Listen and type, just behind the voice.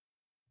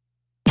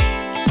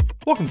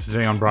Welcome to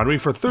Today on Broadway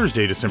for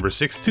Thursday, December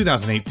 6th,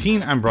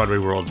 2018. I'm Broadway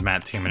World's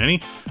Matt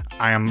Tamanini.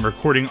 I am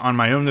recording on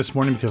my own this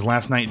morning because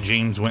last night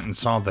James went and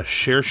saw the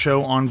Cher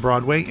show on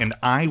Broadway, and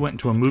I went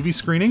to a movie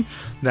screening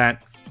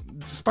that,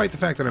 despite the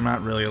fact that I'm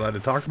not really allowed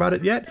to talk about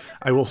it yet,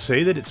 I will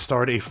say that it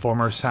starred a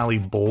former Sally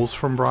Bowles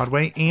from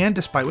Broadway, and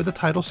despite what the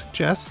title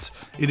suggests,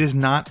 it is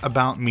not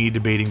about me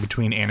debating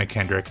between Anna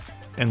Kendrick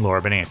and Laura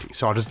Benanti,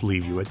 so I'll just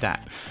leave you with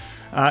that.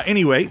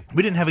 Anyway,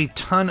 we didn't have a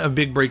ton of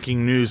big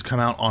breaking news come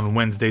out on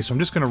Wednesday, so I'm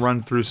just going to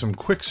run through some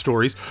quick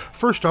stories.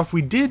 First off,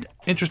 we did,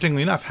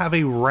 interestingly enough, have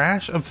a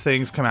rash of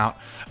things come out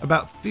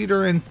about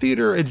theater and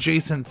theater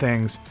adjacent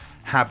things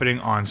happening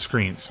on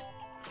screens.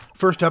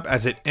 First up,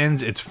 as it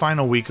ends its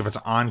final week of its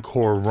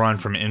encore run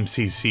from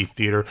MCC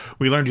Theater,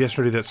 we learned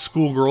yesterday that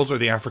Schoolgirls, or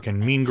the African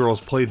Mean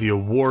Girls, played the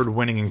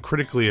award-winning and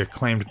critically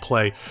acclaimed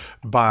play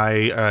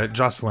by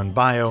Jocelyn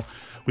Bayo.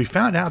 We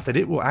found out that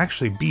it will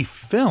actually be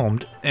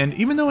filmed, and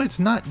even though it's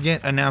not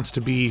yet announced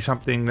to be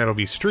something that'll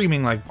be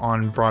streaming like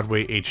on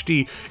Broadway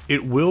HD,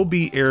 it will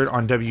be aired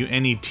on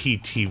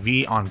WNET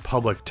TV on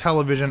public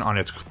television on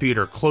its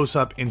theater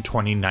close-up in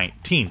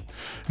 2019.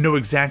 No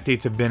exact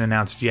dates have been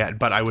announced yet,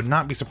 but I would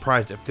not be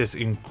surprised if this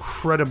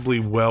incredibly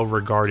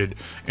well-regarded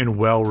and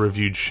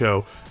well-reviewed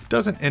show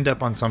doesn't end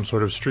up on some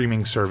sort of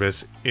streaming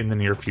service in the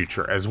near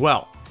future as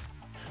well.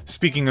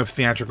 Speaking of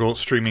theatrical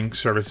streaming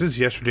services,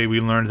 yesterday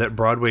we learned that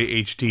Broadway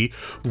HD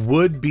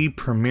would be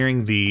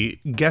premiering the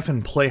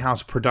Geffen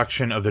Playhouse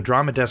production of the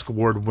Drama Desk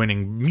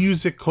Award-winning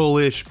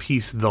musical-ish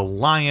piece The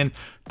Lion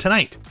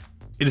tonight.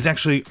 It is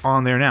actually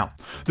on there now.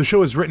 The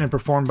show is written and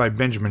performed by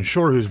Benjamin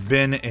Shore, who's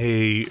been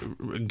a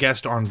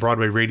guest on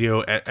Broadway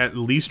radio at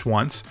least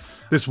once.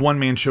 This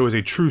one-man show is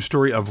a true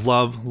story of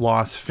love,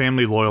 loss,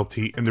 family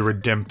loyalty, and the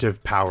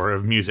redemptive power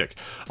of music.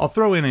 I'll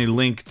throw in a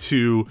link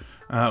to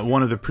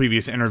one of the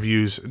previous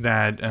interviews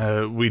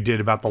that we did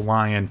about The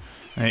Lion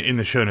in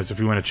the show notes if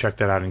you want to check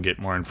that out and get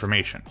more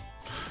information.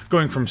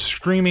 Going from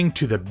streaming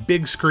to the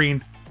big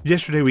screen,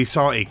 yesterday we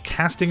saw a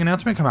casting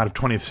announcement come out of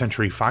 20th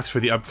Century Fox for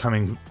the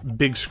upcoming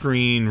big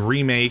screen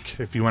remake,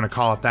 if you want to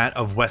call it that,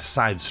 of West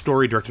Side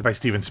Story, directed by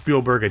Steven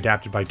Spielberg,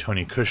 adapted by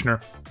Tony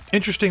Kushner.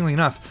 Interestingly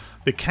enough,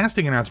 the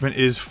casting announcement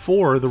is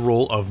for the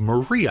role of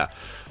Maria.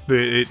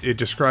 It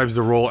describes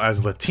the role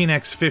as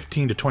Latinx,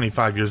 15 to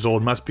 25 years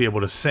old, must be able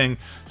to sing,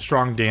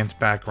 strong dance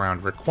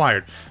background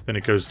required. Then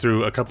it goes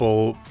through a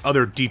couple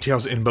other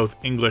details in both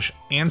English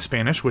and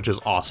Spanish, which is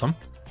awesome.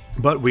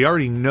 But we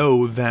already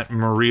know that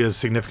Maria's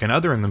significant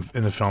other in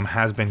the film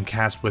has been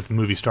cast with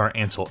movie star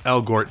Ansel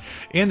Elgort,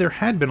 and there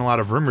had been a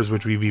lot of rumors,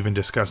 which we've even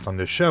discussed on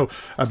this show,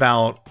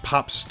 about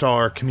pop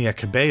star Camila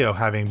Cabello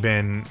having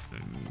been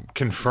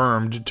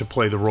confirmed to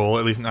play the role,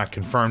 at least not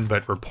confirmed,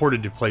 but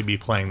reported to be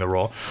playing the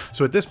role.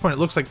 So at this point, it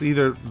looks like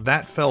either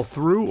that fell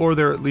through, or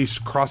they're at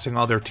least crossing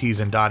all their T's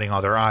and dotting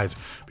all their I's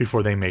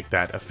before they make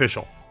that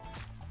official.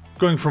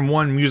 Going from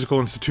one musical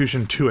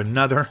institution to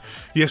another,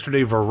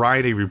 yesterday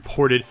Variety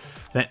reported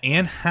that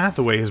Anne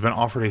Hathaway has been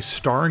offered a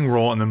starring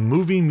role in the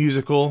movie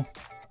musical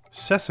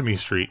Sesame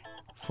Street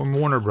from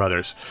Warner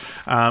Brothers.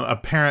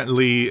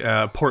 Apparently,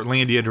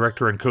 Portlandia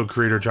director and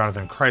co-creator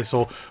Jonathan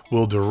Kreisel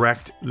will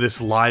direct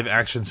this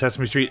live-action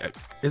Sesame Street.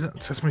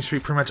 Isn't Sesame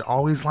Street pretty much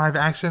always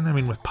live-action? I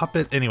mean, with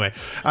puppet? Anyway,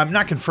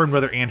 not confirmed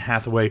whether Anne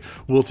Hathaway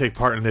will take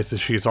part in this,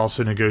 as she is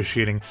also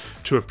negotiating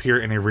to appear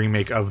in a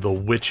remake of The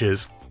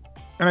Witches.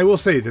 And I will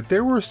say that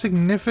there were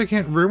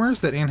significant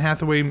rumors that Anne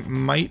Hathaway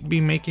might be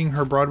making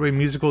her Broadway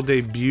musical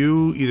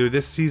debut either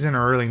this season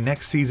or early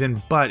next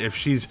season, but if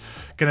she's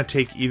going to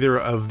take either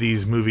of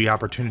these movie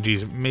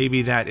opportunities,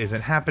 maybe that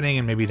isn't happening,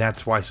 and maybe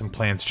that's why some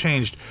plans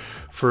changed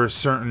for a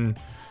certain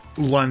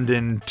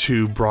London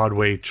to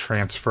Broadway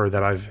transfer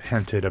that I've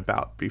hinted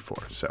about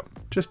before. So,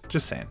 just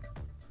saying.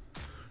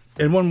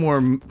 And one more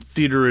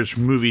theaterish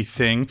movie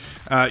thing.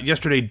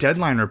 Yesterday,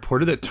 Deadline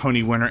reported that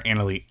Tony winner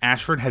Annalee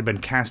Ashford had been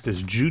cast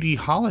as Judy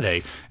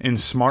Holliday in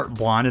Smart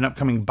Blonde, an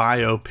upcoming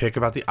biopic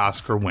about the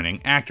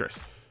Oscar-winning actress.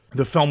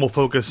 The film will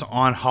focus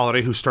on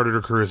Holliday, who started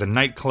her career as a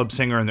nightclub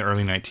singer in the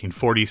early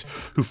 1940s,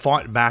 who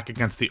fought back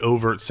against the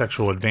overt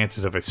sexual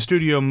advances of a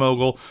studio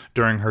mogul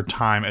during her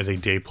time as a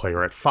day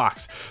player at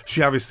Fox.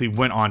 She obviously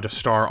went on to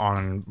star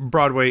on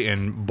Broadway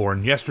in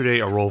Born Yesterday,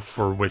 a role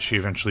for which she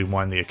eventually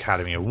won the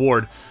Academy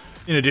Award.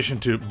 In addition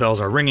to Bells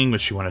Are Ringing,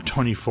 which she won a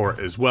Tony for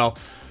as well.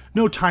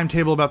 No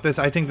timetable about this.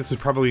 I think this is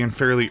probably in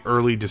fairly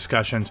early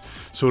discussions,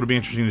 so it'll be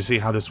interesting to see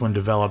how this one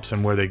develops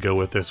and where they go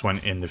with this one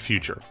in the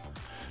future.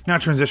 Now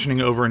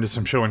transitioning over into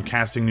some show and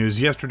casting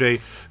news.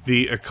 Yesterday,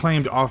 the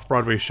acclaimed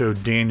off-Broadway show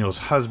Daniel's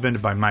Husband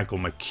by Michael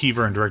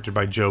McKeever and directed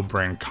by Joe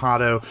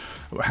Brancato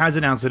has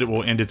announced that it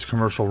will end its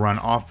commercial run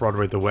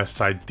off-Broadway at the West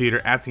Side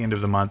Theater at the end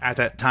of the month. At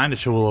that time, the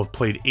show will have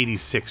played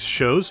 86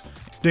 shows.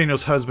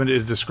 Daniel's Husband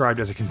is described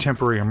as a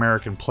contemporary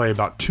American play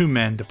about two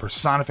men, the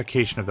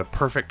personification of the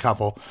perfect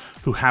couple,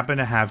 who happen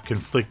to have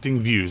conflicting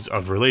views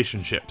of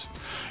relationships.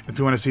 If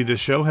you want to see this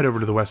show, head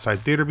over to the West Side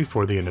Theater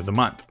before the end of the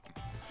month.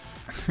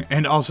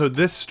 And also,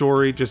 this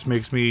story just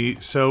makes me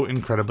so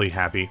incredibly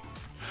happy.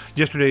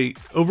 Yesterday,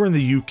 over in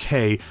the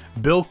UK,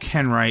 Bill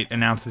Kenwright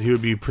announced that he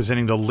would be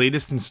presenting the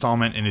latest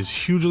installment in his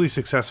hugely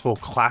successful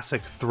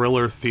classic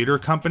thriller theater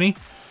company,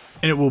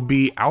 and it will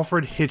be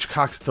Alfred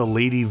Hitchcock's The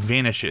Lady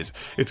Vanishes.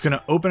 It's going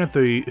to open at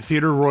the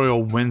Theatre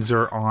Royal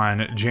Windsor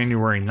on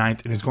January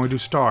 9th, and is going to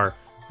star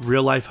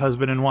real-life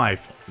husband and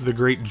wife, the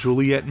great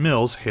Juliet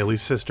Mills,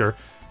 Haley's sister,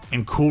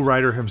 and cool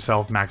writer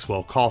himself,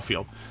 Maxwell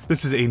Caulfield.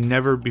 This is a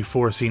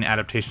never-before-seen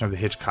adaptation of the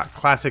Hitchcock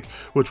classic,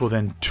 which will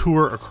then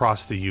tour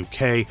across the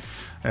UK.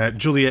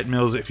 Juliet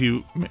Mills, if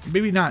you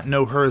maybe not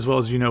know her as well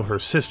as you know her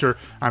sister,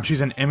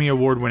 she's an Emmy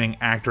Award-winning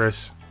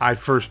actress. I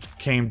first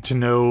came to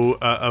know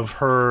of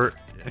her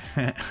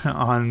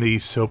on the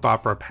soap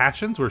opera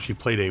Passions, where she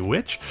played a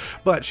witch,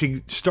 but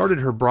she started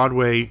her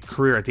Broadway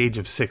career at the age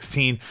of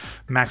 16.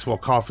 Maxwell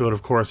Caulfield,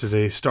 of course, is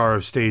a star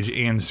of stage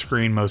and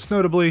screen, most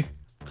notably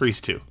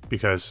Grease 2,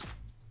 because,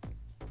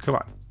 come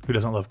on, who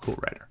doesn't love Cool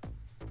Writer?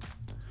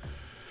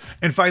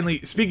 And finally,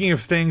 speaking of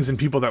things and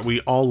people that we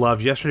all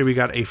love, yesterday we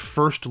got a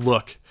first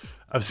look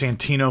of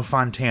Santino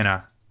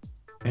Fontana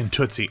in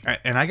Tootsie.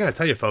 And I gotta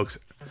tell you, folks,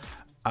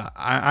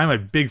 I'm a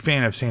big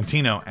fan of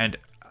Santino, and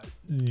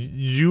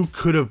you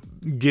could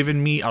have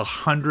given me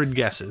 100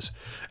 guesses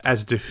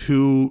as to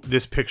who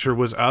this picture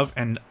was of,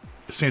 and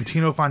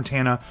Santino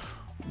Fontana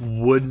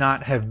would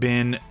not have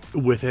been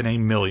within a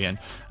million.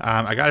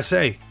 I gotta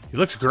say, he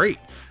looks great.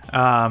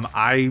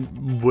 I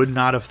would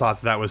not have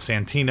thought that was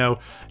Santino,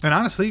 and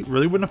honestly,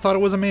 really wouldn't have thought it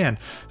was a man.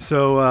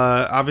 So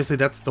obviously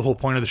that's the whole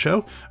point of the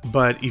show,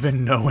 but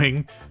even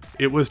knowing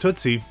it was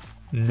Tootsie,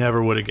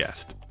 never would have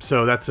guessed.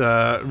 So that's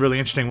really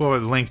interesting. We'll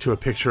have a link to a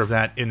picture of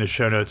that in the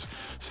show notes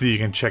so you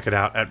can check it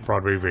out at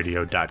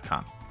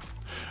BroadwayRadio.com.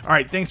 All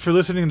right, thanks for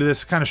listening to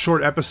this kind of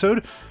short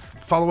episode.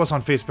 Follow us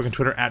on Facebook and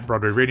Twitter at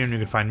Broadway Radio, and you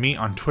can find me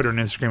on Twitter and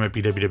Instagram at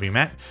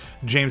BWWMatt.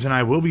 James and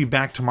I will be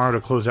back tomorrow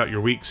to close out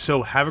your week,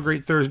 so have a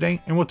great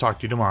Thursday, and we'll talk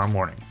to you tomorrow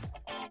morning.